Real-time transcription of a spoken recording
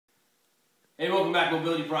Hey, welcome back,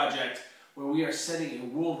 Mobility Project, where we are setting a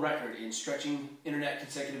world record in stretching internet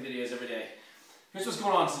consecutive videos every day. Here's what's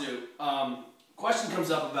going on to do. Question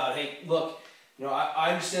comes up about, hey, look,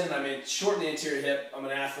 I understand that I'm in shorten the anterior hip. I'm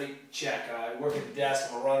an athlete. Check. I work at the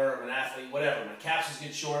desk. I'm a runner. I'm an athlete. Whatever. My capsules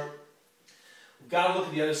get short. We've got to look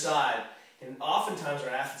at the other side. And oftentimes our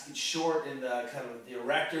athletes get short in the kind of the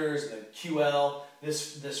erectors, the QL.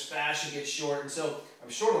 This fascia gets short, and so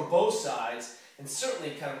I'm short on both sides. And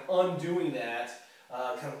certainly kind of undoing that,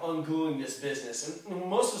 kind of ungluing this business. And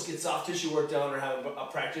most of us get soft tissue work done or have a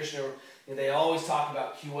practitioner, they always talk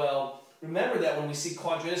about QL. Remember that when we see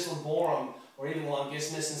quadratus lumborum or even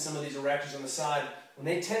longissimus and some of these erectors on the side, when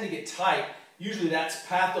they tend to get tight, usually that's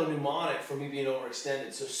pathognomonic for me being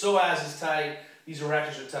overextended. So psoas is tight, these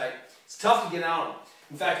erectors are tight. It's tough to get out of them.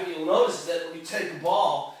 In fact, what you'll notice is that when you take a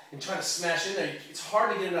ball and try to smash in there, it's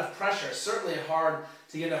hard to get enough pressure. It's certainly hard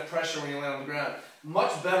to get enough pressure when you land on the ground.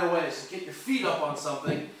 Much better way is to get your feet up on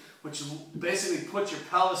something, which basically puts your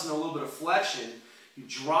pelvis in a little bit of flexion. You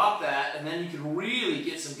drop that, and then you can really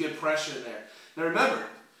get some good pressure in there. Now remember,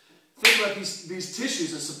 think about these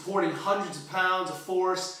tissues as supporting hundreds of pounds of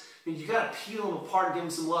force. I mean, you got to peel them apart and give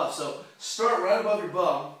them some love. So start right above your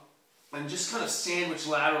bum and just kind of sandwich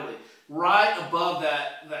laterally, right above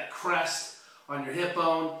that crest on your hip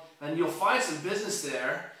bone, and you'll find some business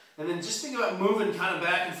there. And then just think about moving kind of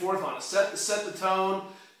back and forth on it. Set the tone,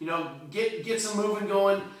 get some moving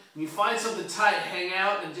going. When you find something tight, hang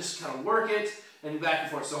out and just kind of work it and back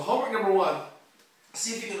and forth. So homework number one,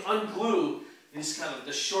 see if you can unglue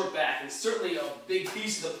this short back. And it's certainly a big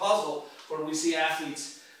piece of the puzzle when we see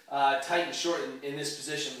athletes tight and short in this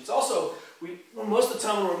position. It's also, most of the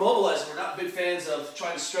time when we're mobilizing, we're not big fans of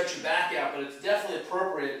trying to stretch your back out, but it's definitely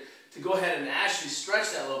appropriate to go ahead and actually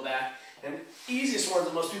stretch that low back. And the easiest one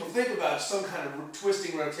that most people think about is some kind of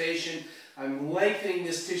twisting rotation. I'm lengthening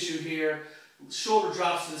this tissue here. Shoulder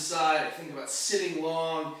drops to the side. I think about sitting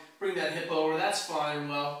long. Bring that hip over. That's fine.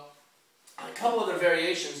 Well, a couple other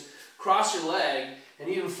variations. Cross your leg and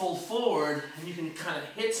even fold forward, and you can kind of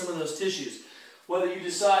hit some of those tissues. Whether you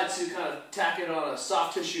decide to kind of tack it on a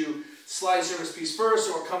soft tissue sliding surface piece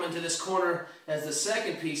first or come into this corner as the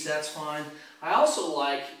second piece, that's fine. I also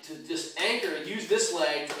like to just use this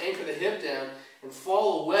leg to anchor the hip down and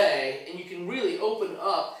fall away, and you can really open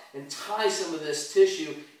up and tie some of this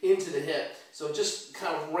tissue into the hip. So just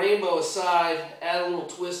kind of rainbow aside, add a little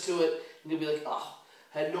twist to it, and you'll be like, oh,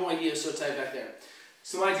 I had no idea it was so tight back there.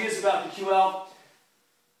 Some ideas about the QL.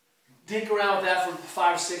 Dink around with that for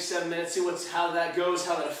 5, 6, 7 minutes, see how that goes,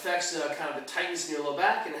 how that affects kind of the tightness in your low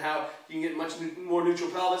back, and how you can get much more neutral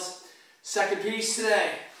pelvis. Second piece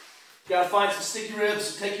today, you got to find some sticky ribs.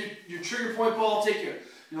 So take your trigger point ball, take your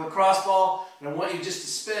lacrosse ball, and I want you just to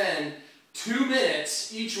spend 2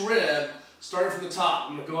 minutes each rib, starting from the top.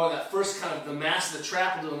 I'm going to go on that first kind of the mass of the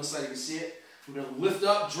trap. I'll do on the side, you can see it. I'm going to lift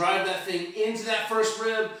up, drive that thing into that first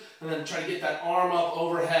rib, and then try to get that arm up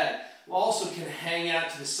overhead. Also can hang out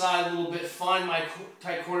to the side a little bit, find my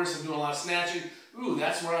tight corners. I'm doing a lot of snatching. Ooh,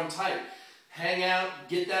 that's where I'm tight. Hang out,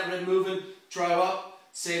 get that rib moving, drive up,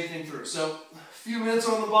 same thing through. So a few minutes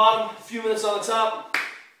on the bottom, a few minutes on the top.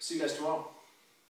 See you guys tomorrow.